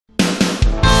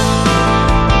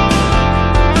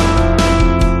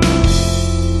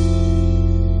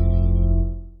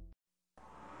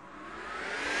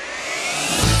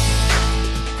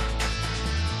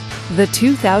The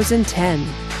 2010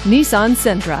 Nissan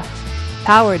Sentra,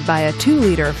 powered by a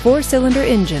 2-liter 4-cylinder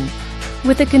engine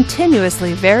with a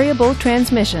continuously variable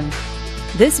transmission.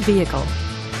 This vehicle,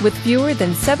 with fewer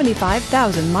than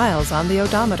 75,000 miles on the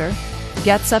odometer,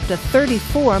 gets up to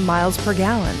 34 miles per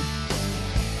gallon.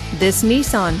 This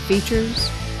Nissan features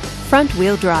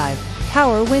front-wheel drive,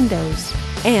 power windows,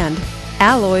 and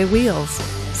alloy wheels.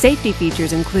 Safety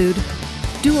features include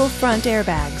dual front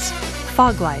airbags,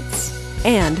 fog lights,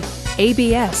 and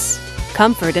ABS.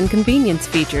 Comfort and convenience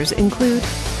features include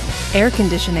air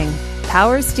conditioning,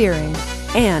 power steering,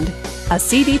 and a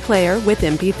CD player with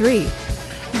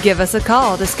MP3. Give us a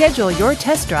call to schedule your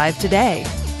test drive today.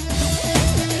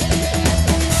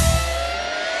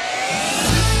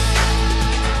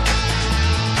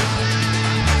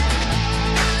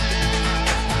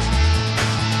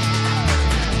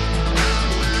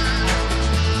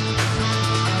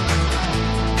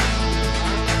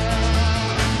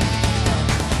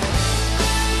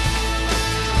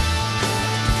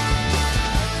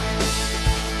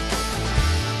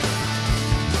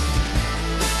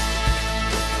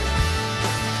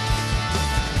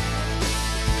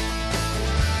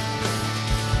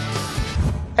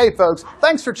 Hey folks,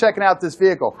 thanks for checking out this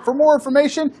vehicle. For more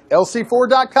information,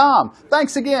 lc4.com.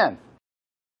 Thanks again.